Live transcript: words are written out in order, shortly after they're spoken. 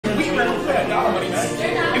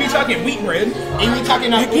If you're talking wheat bread, and you're talking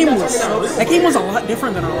that game was a lot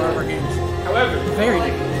different than our other games. However, Very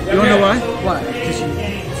different. You wanna know why? What? Because you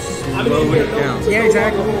slowed it down. Yeah,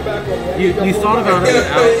 exactly. You thought about it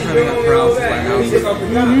without having that paralysis by analysis.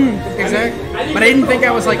 Exactly. But I didn't think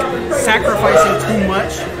I was like sacrificing too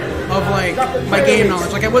much of like my game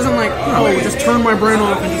knowledge. Like I wasn't like, oh, just turn my brain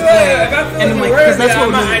off and just play. And then like, because that's what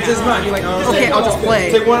would I'd be like, okay, I'll just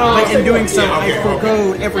play. But in doing so, I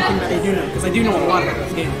forgo everything that I do know because I do know a lot about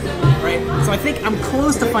this game, right? So I think I'm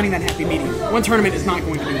close to finding that happy medium. One tournament is not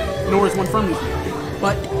going to do that, nor is one from me.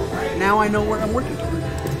 But now I know where I'm working toward.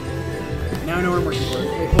 Now I know where I'm working toward.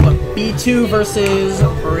 Wait, hold up. B2 versus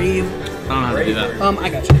Brave. I don't know how to do that. I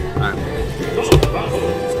got you. Alright.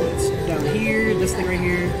 Down here, this thing right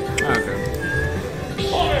here. Okay.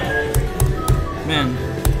 Man,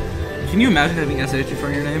 can you imagine having SH in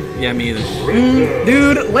front of your name? Yeah, me either.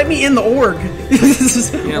 Dude, let me in the org.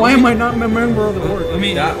 Why am I not a member of the org? Let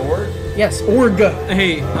me. .org? Yes, org.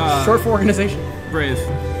 Hey, short for organization. Brave.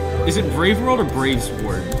 Is it Braveword or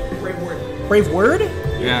Braveword? Braveword?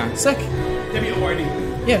 Yeah. Sick. W-O-R-D.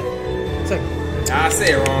 Yeah. Sick. I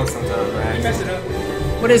say it wrong sometimes, man. You mess it up.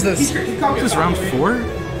 What is this? Is this round 4?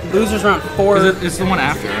 Losers round 4. It's the one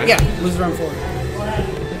after, right? Yeah, losers round 4.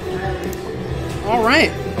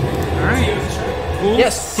 Alright. Alright. Cool.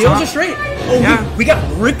 Yes, seals are straight. Oh, Yeah. we got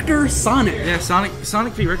Richter Sonic. Yeah, Sonic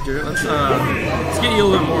v. Richter. Let's get you a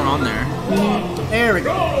little bit more on there. There we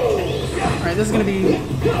go. Alright, this is going to be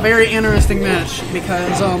a very interesting match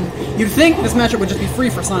because you'd think this matchup would just be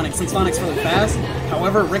free for Sonic since Sonic's really fast.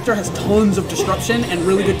 However, Richter has tons of disruption and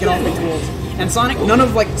really good get-off-me tools. And Sonic, none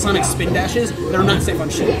of like Sonic's spin dashes, they're not safe on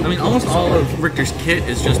shit. I mean, almost all of Richter's kit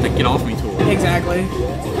is just a get-off-me tool. Exactly.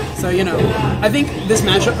 So, you know, I think this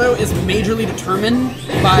matchup, though, is majorly determined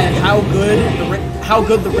by how good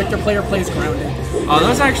the Richter player plays grounded. Oh, that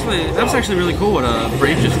was actually really cool what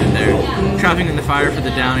Brave just did there. Trapping in the fire for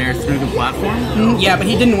the down air through the platform. Yeah, but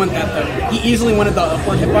he didn't want that, though. He easily wanted the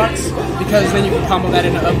upward hitbox, because then you can combo that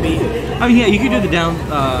into upbeat. I mean, yeah, you could do the down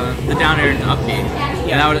air and upbeat.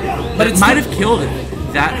 Yeah. And it might have killed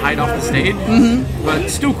that height off the stage, but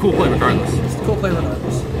still cool play regardless. It's a cool play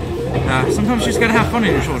regardless. Sometimes you just gotta have fun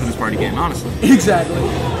in your children's party game, honestly. Exactly.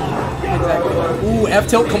 Ooh,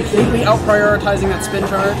 F-tilt completely out-prioritizing that spin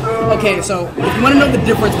charge. Okay, so if you want to know the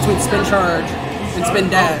difference between spin charge and spin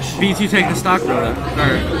dash... B2 taking the stock, my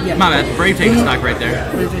bad, Brave taking the stock right there.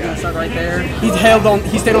 Brave taking the stock right there. He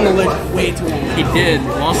stayed on the ledge way too long. He did,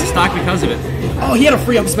 lost the stock because of it. Oh, he had a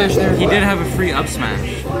free up smash there. He did have a free up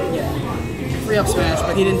smash. Yeah. Free up smash,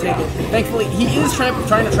 but he didn't take it. Thankfully, he is trying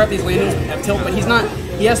to trap these landings with F-tilt, but he's not...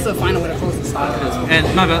 He has to find a way to close the stock. And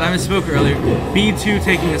my bad, I misspoke earlier. B2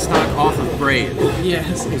 taking the stock off of Brave.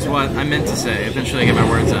 Yes. Is what I meant to say. Eventually I get my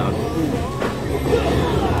words out.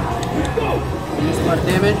 Missed a lot of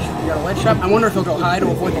damage. We got a ledge trap. I wonder if he'll go high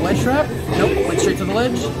to avoid the ledge trap. Nope, went straight to the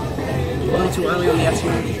ledge. A little too early on the F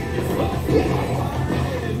smash.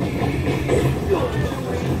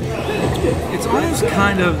 It's almost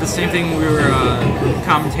kind of the same thing we were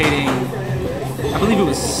commentating. I believe it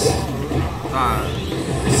was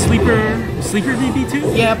Sleeper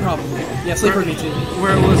V2? Yeah, probably. Yeah, Sleeper V2.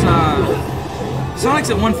 Where it was Sonic's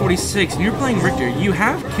at 146 and you're playing Richter. You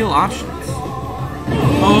have kill options.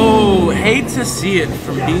 Oh, hate to see it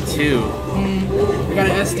from B2. We got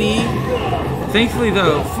an SD. Thankfully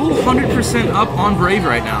though, full 100% up on Brave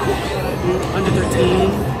right now. Under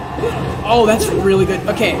 13. Oh, that's really good.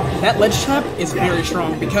 Okay, that ledge trap is very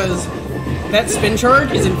strong because that spin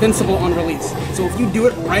charge is invincible on release. So if you do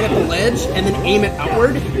it right at the ledge and then aim it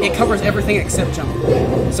outward, it covers everything except jump.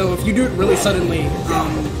 So if you do it really suddenly,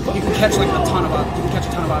 you can catch like a ton of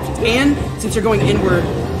options. And since you're going inward,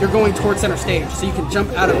 you're going towards center stage, so you can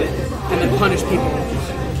jump out of it and then punish people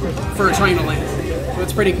for trying to land. So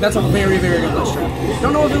it's pretty. That's a very, very good ledge trap.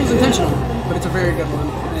 Don't know if it was intentional, but it's a very good one.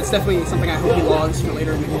 And it's definitely something I hope he logs for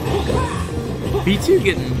later in the game. B2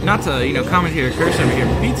 getting, not to, comment here, curse over here,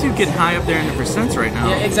 but B2 getting high up there in the percents right now.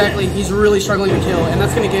 Yeah, exactly. He's really struggling to kill, and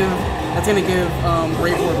that's gonna give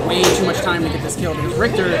Braveword way too much time to get this kill. Because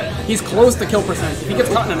Richter, he's close to kill percent. If he gets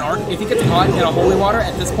caught in an arc, if he gets caught in a holy water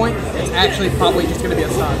at this point, it's actually probably just gonna be a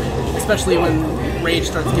stock. Especially when Rage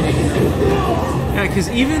starts getting. Yeah, because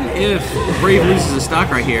even if Brave loses a stock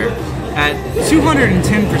right here at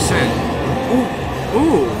 210%,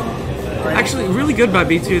 ooh. Actually, really good by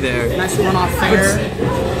B2 there. Nice run off fair.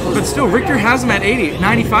 But still, Richter has him at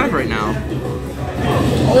 95 right now.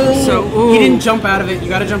 Oh, so he didn't jump out of it. You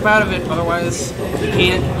got to jump out of it, otherwise you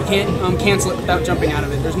can't cancel it without jumping out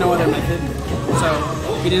of it. There's no other method. So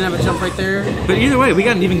he didn't have a jump right there. But either way, we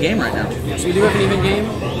got an even game right now. Yes, we do have an even game.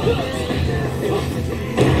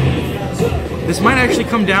 this might actually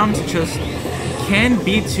come down to just, can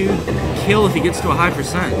B2 kill if he gets to a high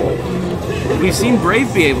percent? We've seen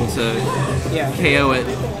Brave be able to KO at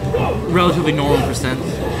relatively normal percents.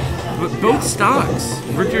 But both stocks,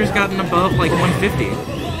 Richter's gotten above like 150.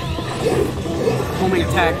 Homing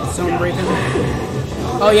attack, zone breaking.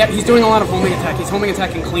 Oh yeah, he's doing a lot of homing attack. He's homing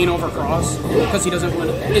attack and clean over cross because he doesn't want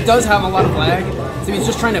it. It does have a lot of lag, so he's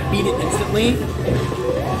just trying to beat it instantly.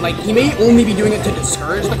 Like, he may only be doing it to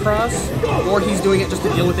discourage the cross, or he's doing it just to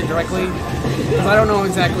deal with it directly. Because I don't know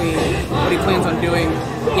exactly what he plans on doing.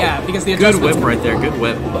 Yeah, because the adjustments... Good whip right there, good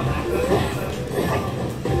whip.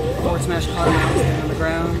 Forward smash car on the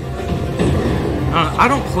ground. I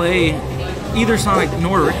don't play either Sonic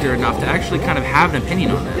nor Richter enough to actually kind of have an opinion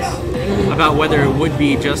on this. About whether it would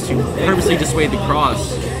be just to purposely dissuade the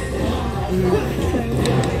cross.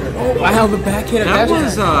 Oh, wow, the back hit that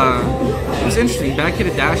was, it was interesting. Back hit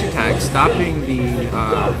a dash attack, stopping the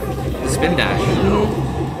spin dash.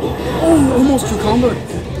 Oh, almost two combo.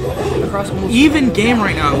 Even game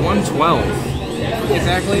right now at 112.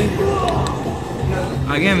 Exactly.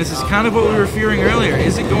 Again, this is kind of what we were fearing earlier.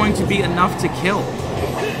 Is it going to be enough to kill?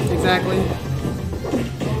 Exactly.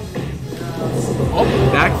 Oh,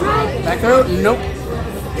 back throw? Back throw? Nope.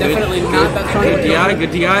 Definitely not that strong. Good DI,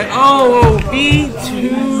 good DI. Oh,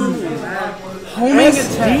 B2. Homing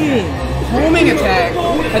attack. Homing attack.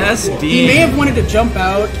 SD. He may have wanted to jump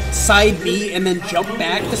out, side B, and then jump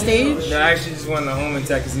back to stage. No, I actually just wanted the home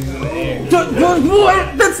attack because he's in the air.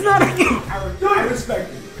 What? That's not a game. I respect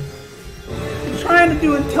it. I'm trying to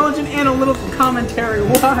do intelligent analytical commentary.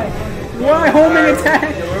 Why? Why homing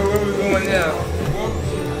attack? Where we going now?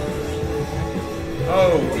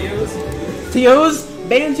 Oh, Tio's? Tio's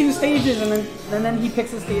ban 2 stages, and then he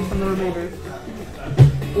picks a stage from the remainder.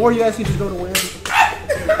 Or you actually just go to where?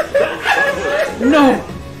 No!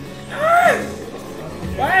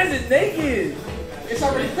 Why is it naked? It's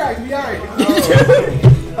already cracked. We are.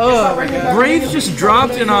 Oh, Brave just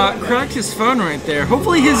dropped and cracked his phone right there.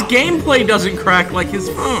 Hopefully his gameplay doesn't crack like his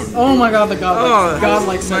phone. oh my god, the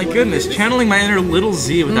godlike My segue. goodness, channeling my inner little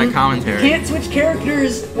Z with that commentary. You can't switch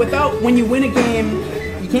characters without, when you win a game,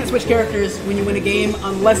 you can't switch characters when you win a game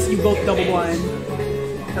unless you both double blind.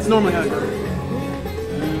 That's normally how it goes.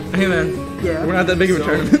 Hey man, Yeah. we're not that big of a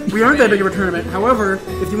tournament. We aren't that big of a tournament. However,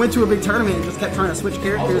 if you went to a big tournament and just kept trying to switch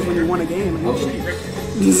characters when you won a game, I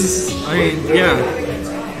mean, yeah.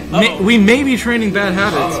 We may be training bad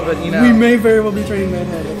habits, but you know. we may very well be training bad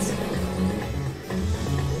habits.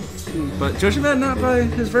 But judge a man not by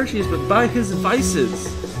his virtues, but by his vices.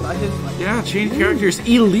 By his Yeah, change characters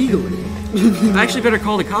illegally. I actually better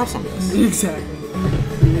call the cops on this. Exactly.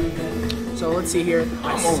 So let's see here.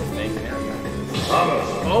 I'm overthinking it.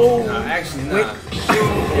 Oh, No, actually, nah.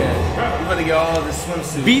 Yeah. I'm about to get all the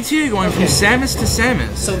swimsuit. B2 going from Samus to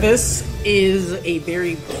Samus. so this is a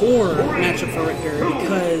very poor matchup for Richter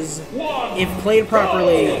because if played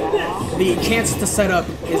properly, the chance to set up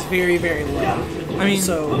is very, very low. I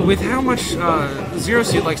mean, with how much Zero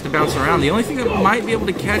Suit likes to bounce around, the only thing that might be able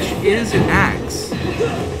to catch is an axe.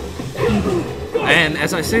 And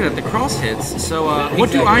as I say that, the cross hits, so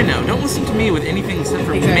what do I know? Don't listen to me with anything except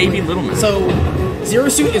for maybe Little Man. So Zero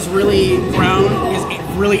Suit is really ground, is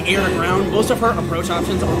really air to ground. Most of her approach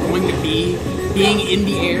options are going to be being in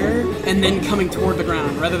the air and then coming toward the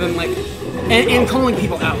ground, rather than like, and calling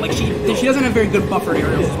people out. Like she doesn't have very good buffered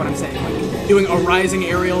aerials, is what I'm saying. Like doing a rising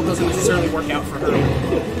aerial doesn't necessarily work out for her.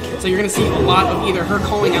 So you're going to see a lot of either her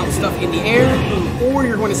calling out stuff in the air, or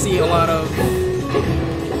you're going to see a lot of.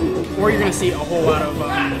 Or you're going to see a whole lot of,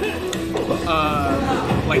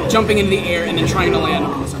 like, jumping into the air and then trying to land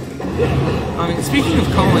on something. I mean, speaking of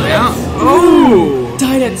calling out... Oh!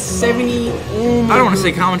 Died at 70... Oh my I don't want to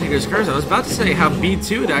say commentator's curse. I was about to say how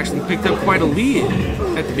B2 had actually picked up quite a lead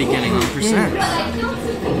at the beginning on percent.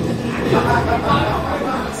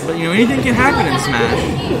 But, you know, anything can happen in Smash.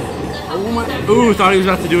 Oh my... Ooh, thought he was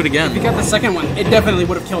about to do it again. If you got the second one, it definitely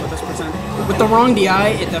would have killed at this percent. With the wrong DI,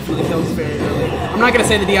 it definitely kills very early. I'm not going to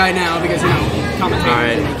say the DI now because, you know, commentators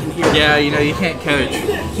Alright. can hear. Yeah, you know, you can't coach.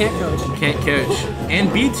 Can't coach. Can't coach. And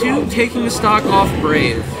B2 taking the stock off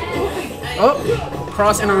Brave. Oh,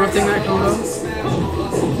 cross interrupting that combo.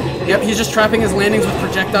 Yep, he's just trapping his landings with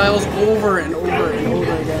projectiles over and over and over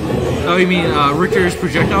again. Oh, you mean Richter's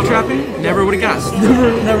projectile trapping? Never would have guessed.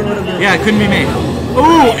 Never would have been. Yeah, it couldn't be me.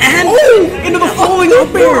 Ooh, and... Into the falling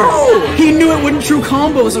up air! He knew it wouldn't true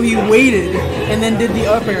combo, so he waited and then did the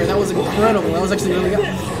up air. That was incredible. That was actually really good.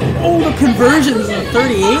 Oh, the conversions at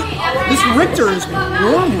 38? This Richter is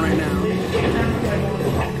warm right now.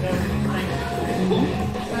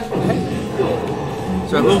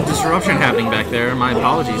 So a little disruption happening back there. My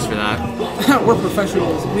apologies for that. We're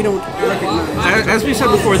professionals. We don't recognize. As we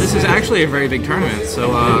said before, this is actually a very big tournament,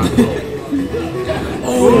 so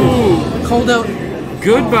Oh, called out.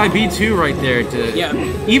 good by B2 right there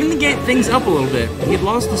to even to get things up a little bit. He had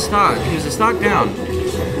lost the stock. He was a stock down.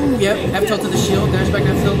 Yep, F tilt to the shield, dash back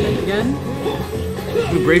F tilt again.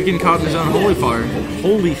 Ooh, Brave getting caught in his own holy fire.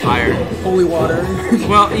 Holy fire. Holy water.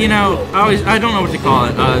 Well, you know, I don't know what to call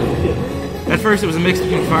it. At first it was a mix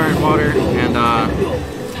between fire and water, and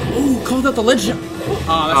Ooh, called out the ledge jump.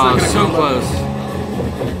 Oh, that's not gonna so come close.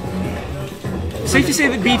 Safe to say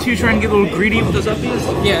that B2 trying to get a little greedy with those up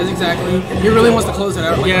Bs? Yeah, exactly. He really wants to close it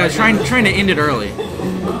out. Like Yeah, right trying to end it early.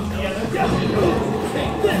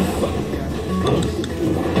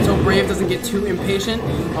 So Brave doesn't get too impatient.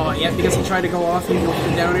 Oh, yeah, because he tried to go off and go for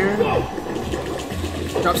the down air.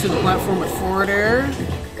 Drops to the platform with forward air.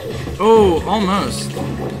 Oh, almost.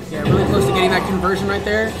 Yeah, really close to getting that conversion right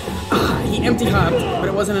there. Ah, he empty hopped, but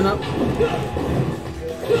it wasn't enough.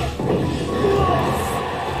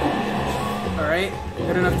 Alright,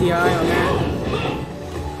 good enough DI on that.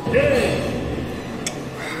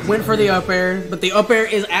 Went for the up air, but the up air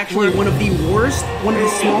is actually one of the worst, one of the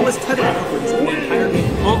smallest tether uppers in the entire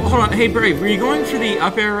game. Well, hold on. Hey, Brave, were you going for the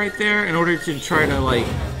up air right there in order to try to, like,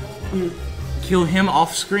 kill him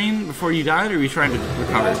off screen before you died, or were you trying to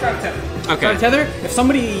recover? Okay. Tether, if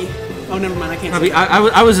somebody... Oh, never mind, I can't say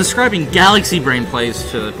that. I was describing Galaxy Brain plays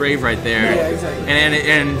to Brave right there. Yeah, exactly.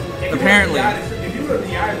 And apparently... If you would have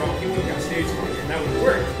DI wrong, he would have got stage 1, and that would have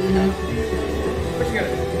worked. But you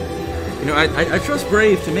gotta... You know, I trust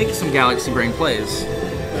Brave to make some Galaxy Brain plays.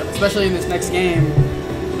 Especially in this next game.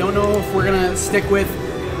 Don't know if we're gonna stick with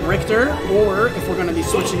Richter or if we're gonna be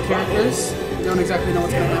switching characters. Don't exactly know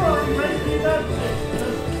what's gonna happen.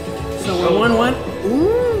 So we're 1-1.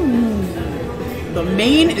 Ooh! The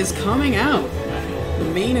main is coming out. The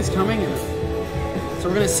main is coming out. So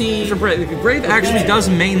we're gonna see. So Brave actually does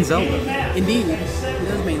main Zelda. Indeed, he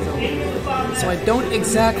does main Zelda. So I don't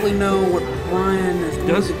exactly know what Brian is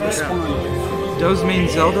going to respond with. Does main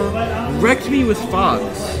Zelda? Wrecked me with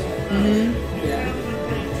fogs.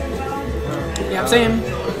 Yeah, I'm saying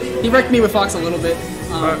he wrecked me with Fox a little bit.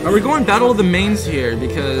 Are we going Battle of the Mains here?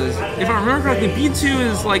 Because if I remember correctly, B2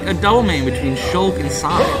 is like a double main between Shulk and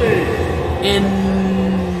Sonic.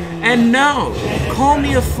 And no, call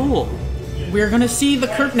me a fool. We're gonna see the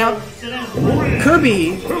Kirby now.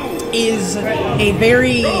 Kirby is a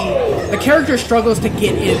very... The character struggles to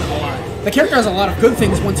get in a lot. The character has a lot of good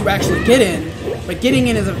things once you actually get in, but getting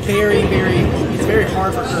in is a very, it's very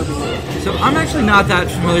hard for Kirby. So I'm actually not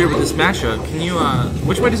that familiar with this matchup. Can you,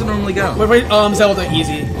 which way does it normally go? Zelda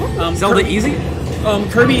easy. Zelda easy?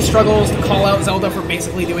 Kirby struggles to call out Zelda for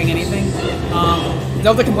basically doing anything.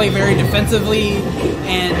 Zelda can play very defensively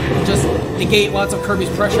and just negate lots of Kirby's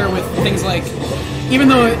pressure with things like, even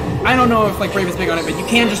though I don't know if like Brave is big on it, but you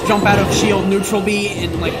can just jump out of shield, neutral B,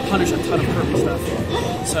 and like punish a ton of Kirby stuff.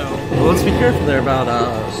 So well, let's be careful there about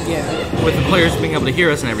with the players being able to hear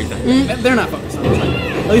us and everything. They're not focused on it.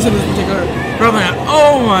 At least in this particular. Probably not.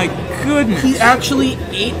 Oh my goodness! He actually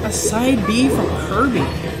ate a side B from Kirby.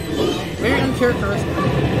 Very uncharacteristic.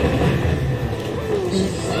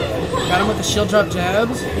 Got him with the shield drop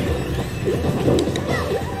jabs.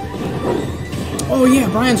 Oh yeah,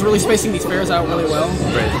 Brian's really spacing these fairs out really well.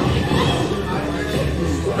 Right.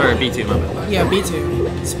 Or B2, my bad. Yeah,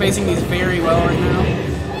 B2. Spacing these very well right now.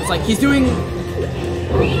 It's like he's doing...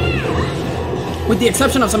 With the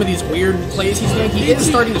exception of some of these weird plays he's doing, he is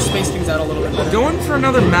starting to space things out a little bit better. Going for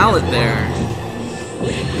another mallet there.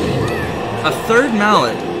 A third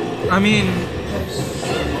mallet. I mean...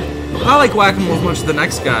 I like Whack-A-Mole as much as the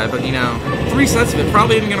next guy, but you know, 3 sets of it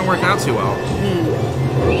probably isn't going to work out too well.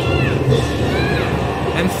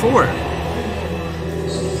 And 4.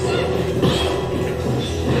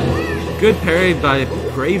 Good parry by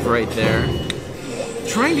Brave right there.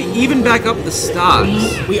 Trying to even back up the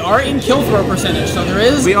stocks. We are in kill throw percentage, so there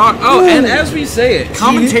is... We are... Oh, and as we say it,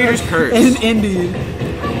 commentators curse. Indeed.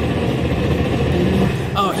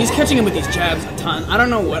 Oh, he's catching him with these jabs a ton. I don't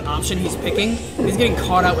know what option he's picking. He's getting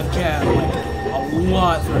caught out with jab, like, a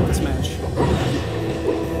lot throughout this match.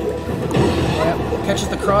 Yep, catches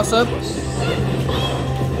the cross-up.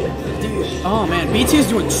 Oh man, B2's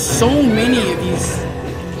doing so many of these...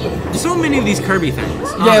 So many of these Kirby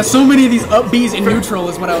things. Yeah, so many of these up Bs in neutral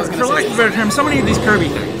is what I was going to say. For lack of a better term, so many of these Kirby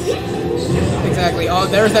things. Exactly. Oh,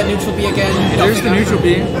 there's that neutral B again. There's the neutral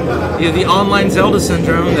B. Yeah, the online Zelda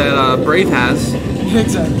syndrome that Brave has.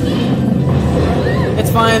 Exactly. It's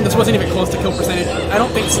fine. This wasn't even close to kill percentage. I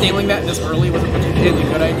don't think scaling that this early was a particularly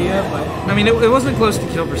good idea, but... I mean, it wasn't close to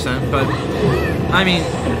kill percent, but... I mean,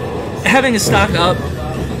 having a stock up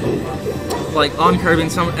like on Kirby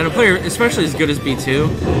and a player especially as good as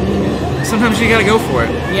B2, sometimes you gotta go for it.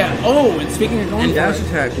 Yeah. Oh, and speaking of going And for dash it,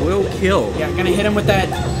 attack will kill. yeah, gonna hit him with that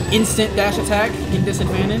instant dash attack, get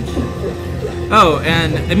disadvantage. Oh,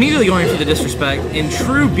 and immediately going for the disrespect in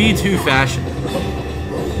true B2 fashion.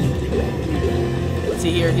 Let's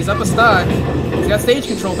see here, he's up a stock. He's got stage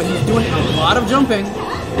control, but he's doing a lot of jumping.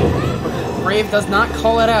 Brave does not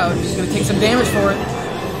call it out. He's gonna take some damage for it.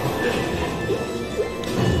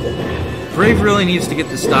 Brave really needs to get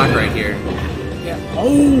the stock right here. Yeah.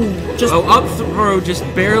 Oh, just up throw just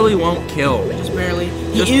barely won't kill. just barely.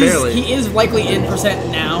 Just barely. He is likely in percent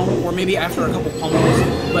now, or maybe after a couple pummels.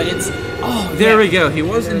 But it's There we go. He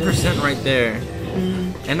was in percent right there.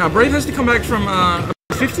 And now Brave has to come back from a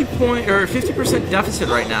 50% deficit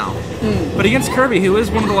right now. But against Kirby, who is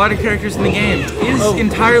one of the lighter characters in the game, is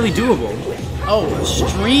entirely doable. Oh,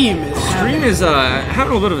 Stream is Having a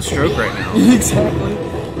little bit of a stroke right now. exactly.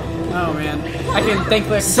 Oh man, I can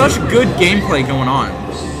thankfully. Such good gameplay going on.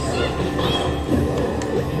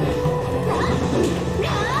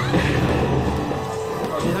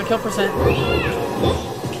 He's gonna kill percent.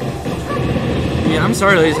 Yeah, I'm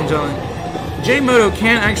sorry, ladies and gentlemen. J-Moto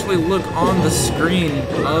can't actually look on the screen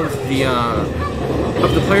of the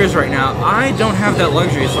players right now. I don't have that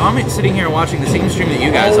luxury, so I'm sitting here watching the same stream that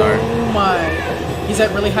you guys are. Oh my! He's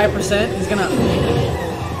at really high percent. He's gonna.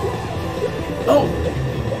 Oh!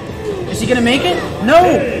 Is he gonna make it?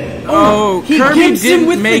 No! Oh, he Kirby gives him didn't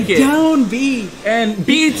with make the it. down B. And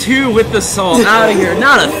B2 with the salt out of here.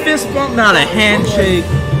 Not a fist bump, not a handshake.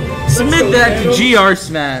 Submit that to GR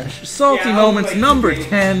Smash. Salty moments number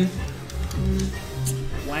 10.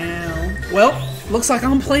 Wow. Well, looks like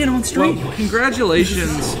I'm playing on stream. Well,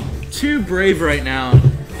 congratulations to Brave right now,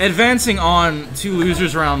 advancing on to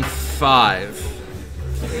losers round 5.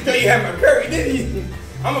 You know you have my Kirby, didn't you?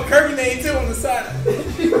 I'm a Kirby name too on the side.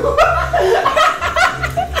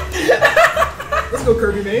 Let's go,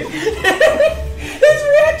 Kirby man. His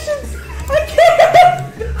reactions, I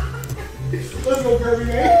can't. Let's go, Kirby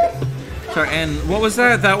man. Sorry, and what was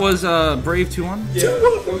that? That was Brave 2-1? Yeah,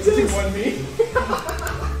 2-1 me.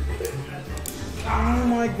 Oh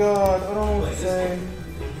my god, I don't know what to say.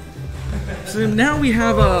 So now we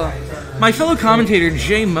have my fellow commentator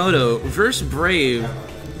J-Moto versus Brave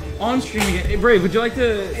on stream again. Hey, Brave, would you like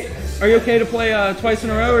to? Are you okay to play twice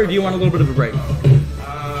in a row, or do you want a little bit of a break?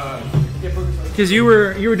 Because you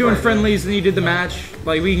were doing friendlies, and you did the match.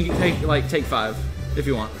 Like we can take 5 if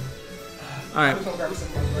you want. All right,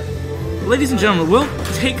 ladies and gentlemen, we'll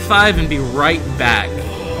take 5 and be right back.